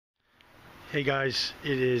Hey guys,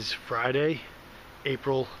 it is Friday,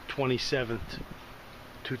 April 27th,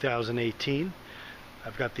 2018.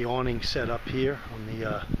 I've got the awning set up here on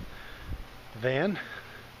the van.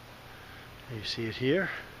 You see it here.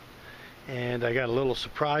 And I got a little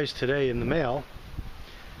surprise today in the mail.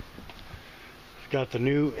 I've got the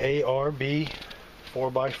new ARB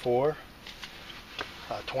 4x4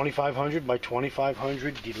 2500 by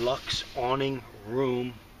 2500 Deluxe awning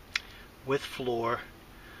room with floor.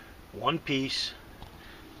 One piece.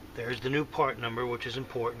 There's the new part number, which is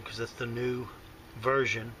important because it's the new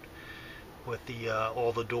version with the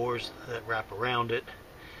all the doors that wrap around it.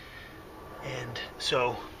 And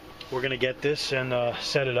so we're gonna get this and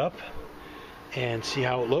set it up and see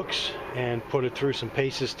how it looks and put it through some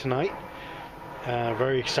paces tonight.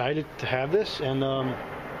 Very excited to have this and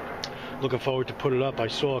looking forward to put it up. I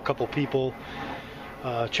saw a couple people,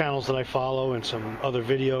 channels that I follow, and some other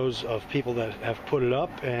videos of people that have put it up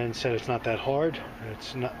and said it's not that hard.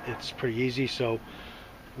 It's pretty easy. So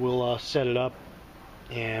we'll set it up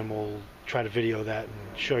and we'll try to video that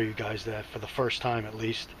and show you guys that for the first time at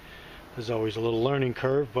least. There's always a little learning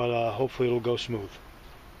curve, but hopefully it'll go smooth.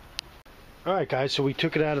 Alright guys, so we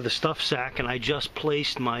took it out of the stuff sack and I just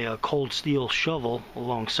placed my cold steel shovel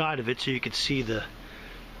alongside of it so you could see the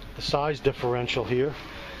size differential here.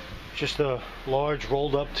 Just a large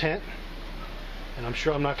rolled up tent, and I'm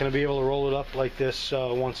sure I'm not going to be able to roll it up like this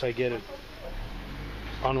once I get it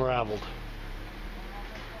unraveled.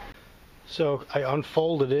 So I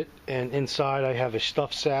unfolded it, and inside I have a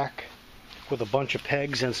stuff sack with a bunch of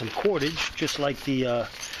pegs and some cordage, just like the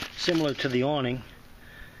similar to the awning.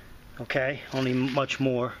 Okay, only much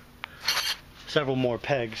more, several more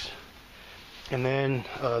pegs. And then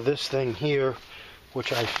this thing here,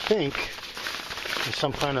 which I think is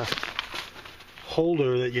some kind of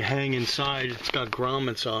holder that you hang inside. It's got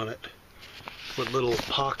grommets on it with little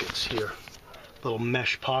pockets here, little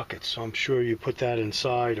mesh pockets. So I'm sure you put that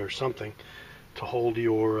inside or something to hold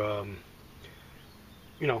your,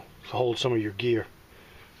 you know, to hold some of your gear.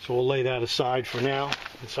 So we'll lay that aside for now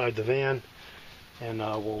inside the van, and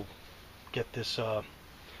we'll get this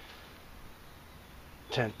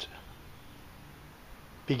tent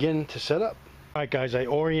begin to set up. Alright guys, I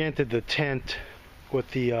oriented the tent with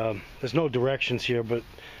the, there's no directions here, but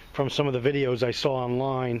from some of the videos I saw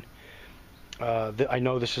online, I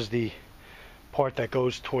know this is the part that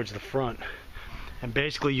goes towards the front. And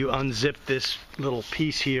basically you unzip this little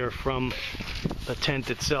piece here from the tent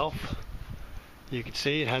itself. You can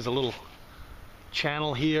see it has a little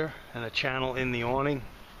channel here and a channel in the awning.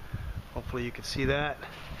 Hopefully you can see that.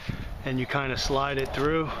 And you kind of slide it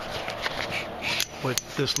through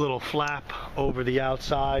with this little flap over the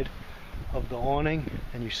outside of the awning,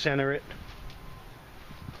 and you center it,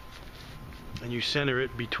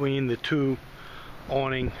 between the two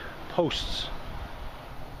awning posts,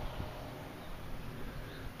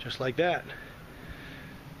 just like that.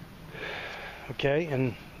 Okay,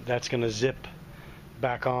 and that's going to zip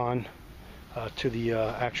back on to the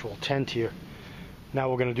actual tent here. Now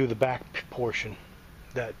we're going to do the back portion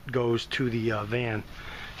that goes to the van.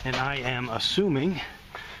 And I am assuming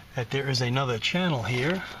that there is another channel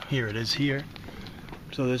here. Here it is here.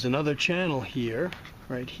 So there's another channel here,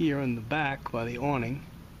 right here in the back by the awning,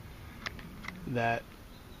 that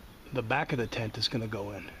the back of the tent is going to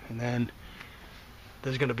go in. And then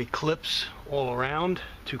there's going to be clips all around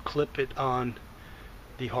to clip it on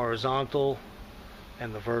the horizontal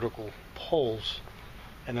and the vertical poles.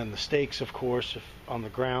 And then the stakes, of course, if on the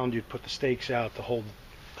ground, you'd put the stakes out to hold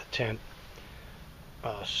the tent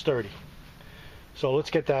sturdy. So let's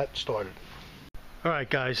get that started. Alright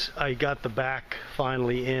guys, I got the back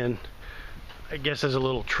finally in. I guess there's a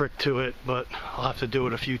little trick to it, but I'll have to do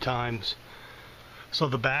it a few times. So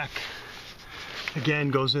the back again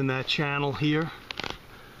goes in that channel here,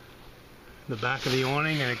 the back of the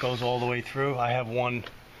awning, and it goes all the way through. I have one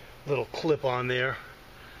little clip on there.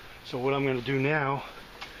 So what I'm going to do now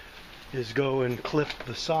is go and clip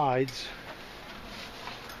the sides.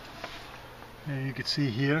 And you can see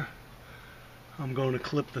here, I'm going to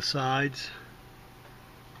clip the sides.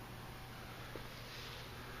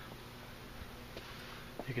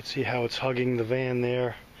 You can see how it's hugging the van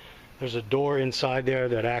there. There's a door inside there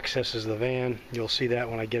that accesses the van. You'll see that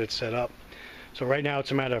when I get it set up. So right now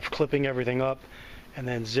it's a matter of clipping everything up and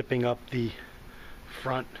then zipping up the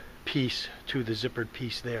front piece to the zippered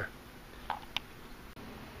piece there.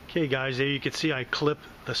 Okay guys, there you can see I clip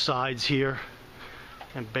the sides here.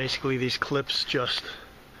 And basically these clips just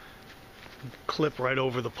clip right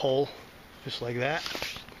over the pole, just like that.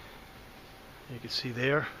 You can see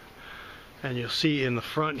there. And you'll see in the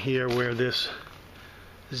front here where this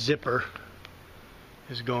zipper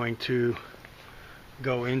is going to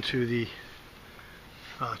go into the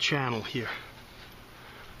channel here.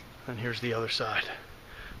 And here's the other side.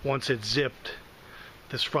 Once it's zipped,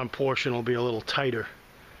 this front portion will be a little tighter.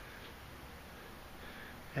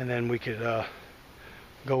 And then we could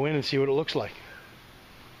go in and see what it looks like.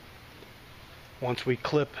 Once we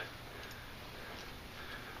clip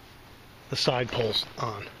the side poles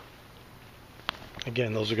on.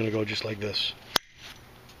 Again, those are going to go just like this.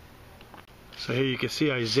 So here you can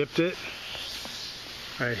see I zipped it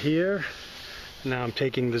right here. Now I'm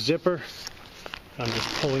taking the zipper, I'm just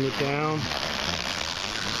pulling it down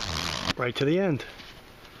right to the end.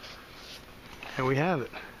 And we have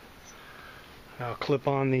it. I'll clip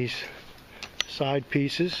on these side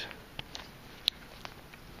pieces.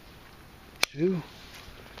 2,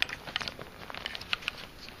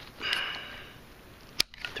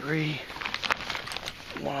 3,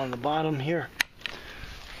 1 on the bottom here,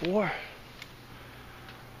 4.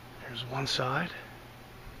 There's one side.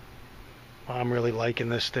 I'm really liking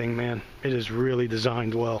this thing, man. It is really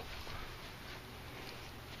designed well.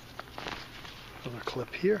 Another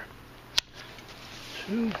clip here.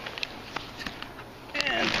 2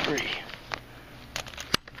 and 3.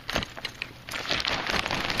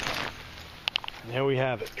 And there we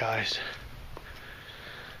have it, guys.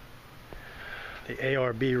 The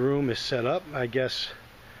ARB room is set up. I guess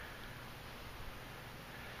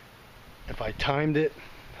if I timed it,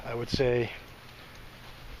 I would say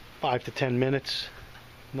 5 to 10 minutes.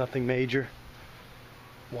 Nothing major.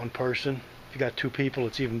 One person. If you got 2 people,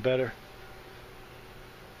 it's even better.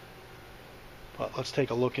 But let's take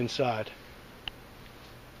a look inside.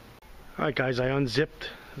 Alright guys, I unzipped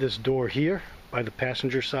this door here by the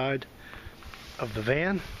passenger side of the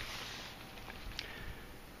van.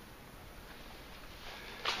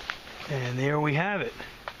 And there we have it.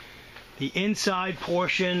 The inside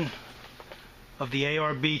portion of the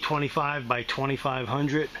ARB 25 by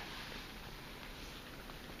 2500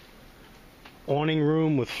 awning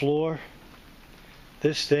room with floor.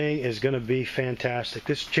 This thing is going to be fantastic.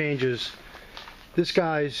 This changes. This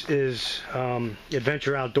guy's is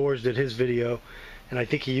Adventure Outdoors did his video, and I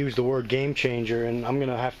think he used the word game changer, and I'm going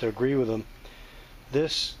to have to agree with him.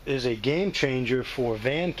 This is a game changer for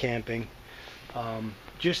van camping.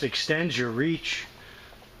 Just extends your reach.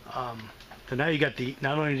 So now you got the,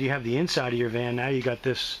 not only do you have the inside of your van, now you got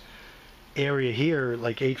this area here,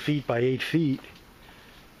 like 8 feet by 8 feet,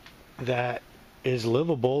 that is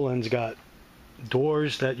livable and's got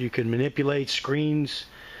doors that you can manipulate, screens,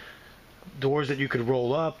 doors that you could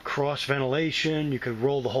roll up, cross ventilation. You could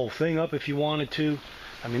roll the whole thing up if you wanted to.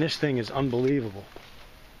 I mean, this thing is unbelievable.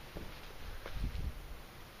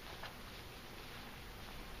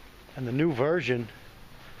 And the new version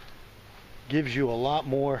gives you a lot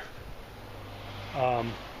more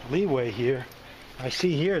leeway here. I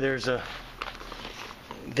see here there's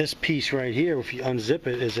this piece right here, if you unzip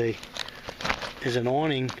it, is an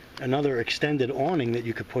awning, another extended awning that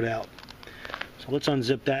you could put out. So let's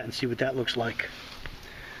unzip that and see what that looks like.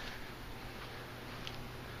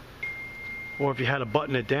 Or if you had to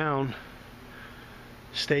button it down,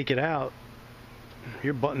 stake it out,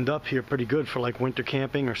 you're buttoned up here pretty good for like winter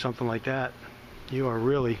camping or something like that. You are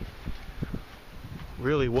really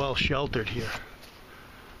well sheltered here.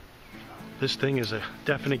 This thing is a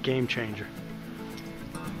definite game changer.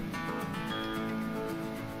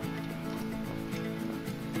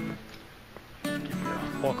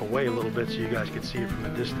 Walk away a little bit so you guys can see it from a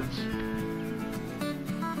distance.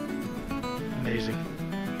 Amazing.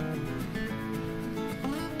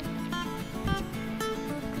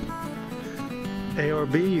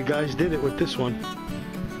 ARB, you guys did it with this one.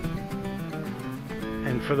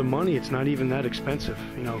 And for the money, it's not even that expensive.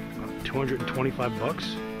 You know, 225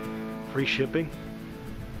 bucks, free shipping.